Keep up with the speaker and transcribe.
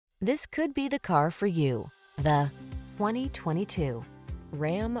This could be the car for you. The 2022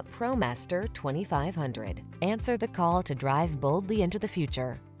 Ram ProMaster 2500. Answer the call to drive boldly into the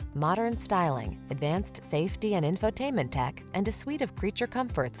future. Modern styling, advanced safety and infotainment tech, and a suite of creature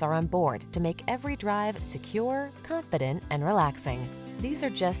comforts are on board to make every drive secure, confident, and relaxing. These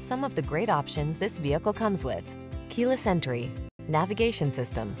are just some of the great options this vehicle comes with: keyless entry, navigation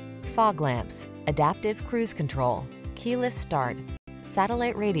system, fog lamps, adaptive cruise control, keyless start,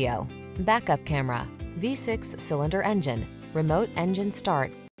 satellite radio, backup camera, V6 cylinder engine, remote engine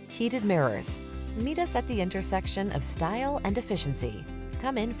start, heated mirrors. Meet us at the intersection of style and efficiency.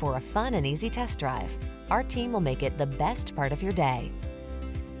 Come in for a fun and easy test drive. Our team will make it the best part of your day.